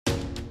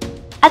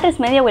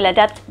Atresmedia will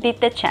adapt Beat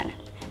the Channel,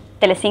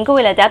 Telecinco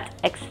will adapt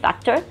X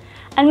Factor,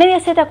 and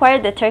Mediaset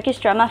acquired the Turkish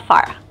drama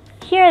Farah.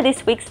 Here are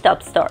this week's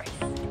top stories.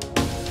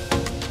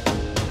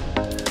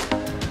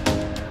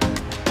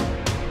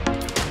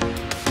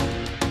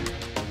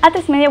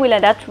 Atresmedia will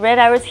adapt Red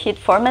Arrow's hit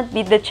format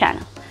Beat the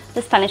Channel.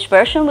 The Spanish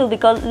version will be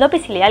called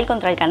López y Leal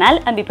contra el Canal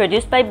and be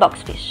produced by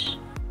Boxfish.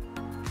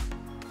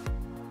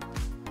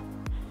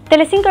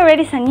 Telecinco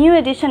readies a new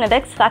edition of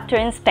X Factor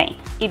in Spain.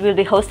 It will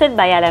be hosted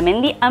by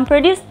Aramendi and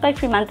produced by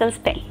Fremantle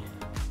Spain.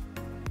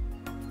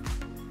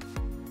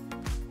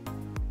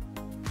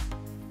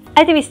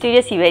 ITV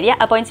Studios Iberia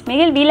appoints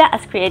Miguel Vila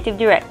as creative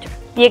director.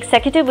 The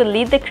executive will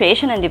lead the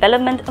creation and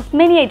development of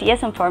many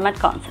ideas and format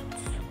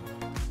concepts.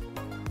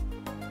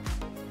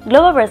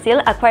 Globo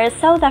Brazil acquires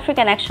South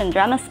African action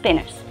drama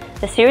Spinners.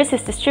 The series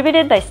is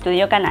distributed by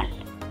Studio Canal.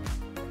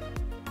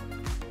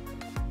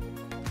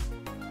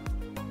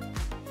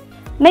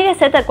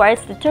 Mediaset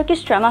acquires the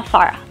Turkish drama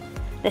Farah.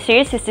 The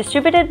series is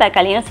distributed by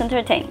Kalinos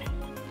Entertainment.